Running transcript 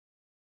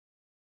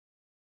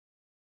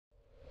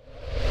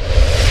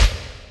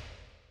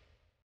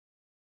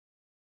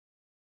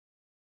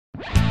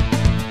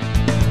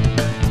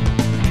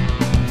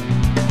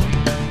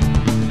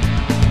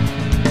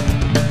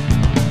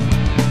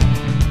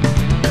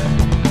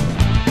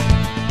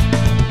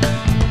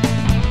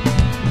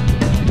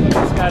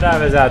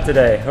skydivers out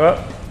today?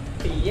 Oh.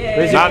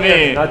 Yeah. Not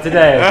me. Not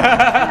today.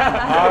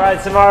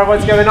 Alright, Samara,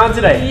 what's going on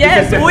today?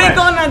 Yes, we're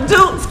gonna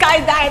do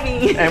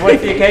skydiving. And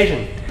what's the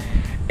occasion?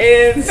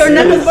 It's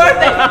Fernando's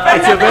birthday.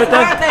 It's your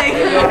birthday?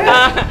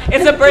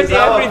 It's a birthday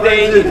every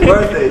day.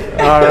 Birthday.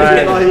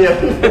 Alright.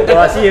 Well,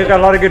 I see you've got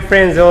a lot of good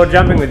friends all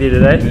jumping with you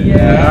today.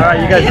 Yeah.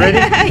 Alright, you guys ready?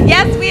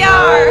 Yes, we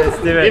are.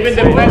 Let's do it. Even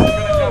the best are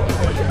gonna jump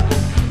before you.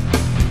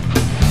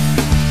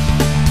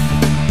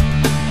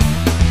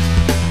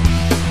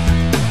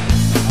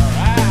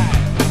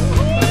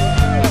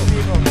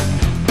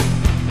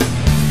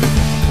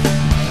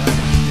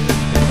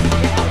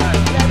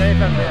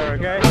 Safe up there,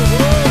 okay?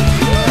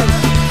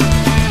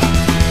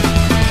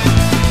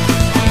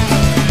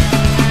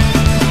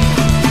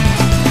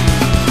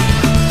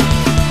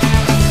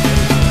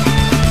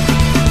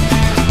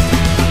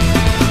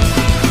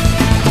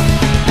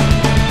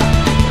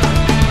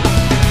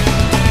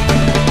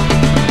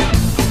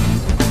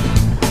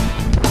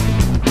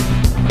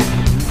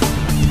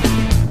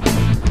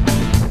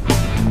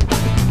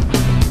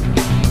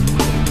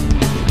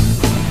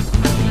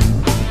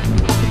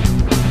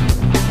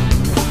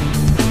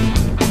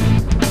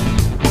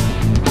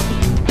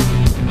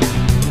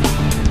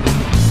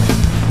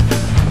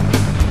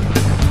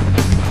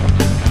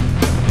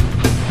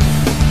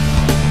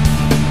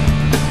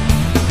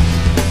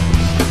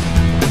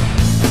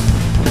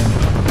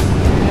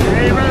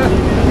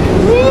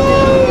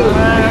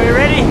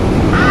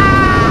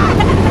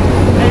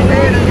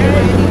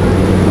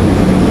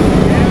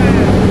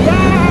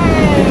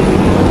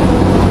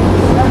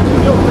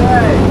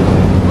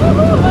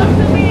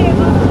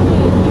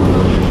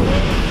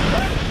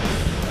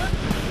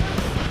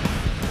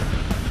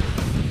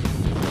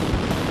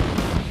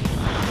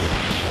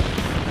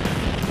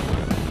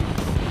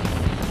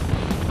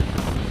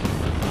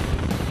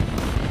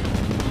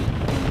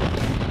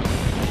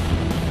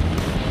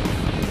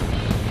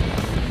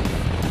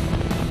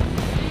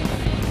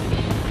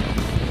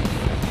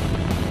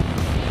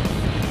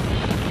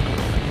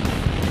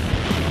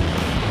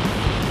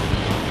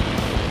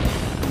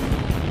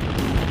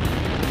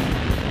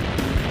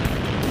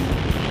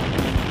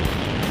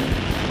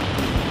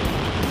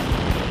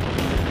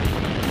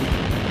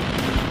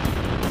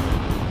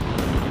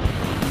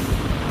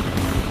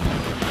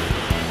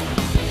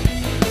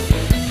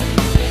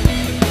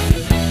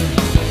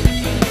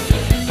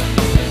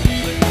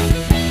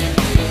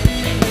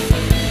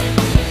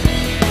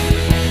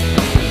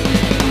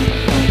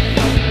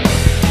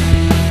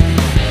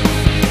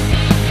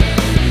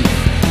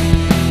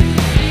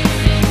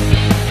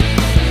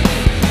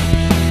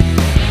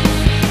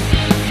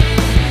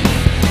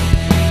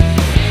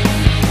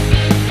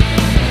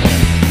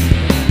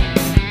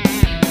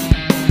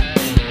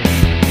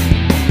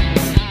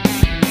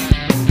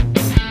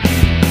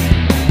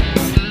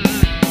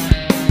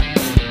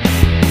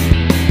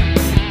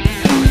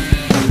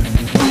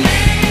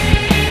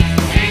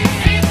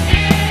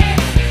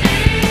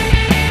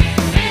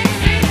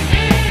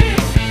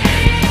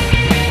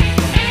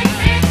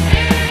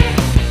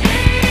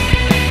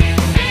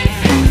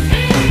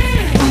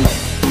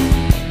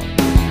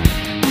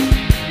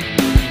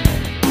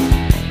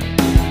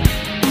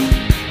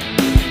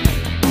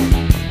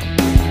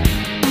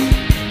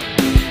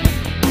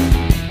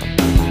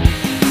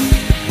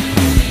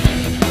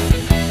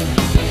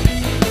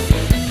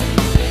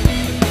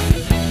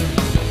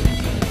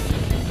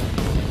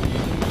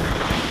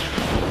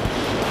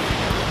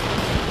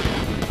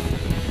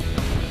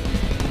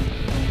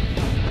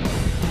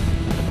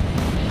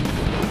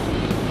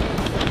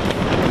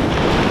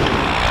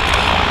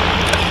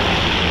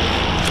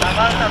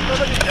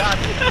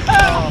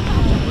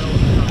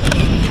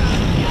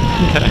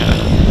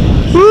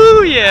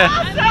 Woo, yeah.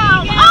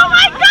 Awesome. Oh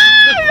my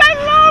God, I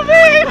love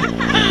it.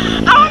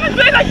 I want to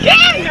do it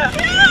again.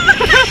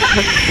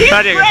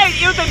 You're great.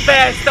 You're the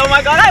best. Oh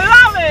my God, I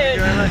love it.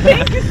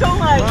 Thank you so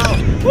much.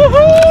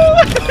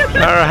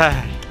 Woohoo. All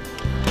right.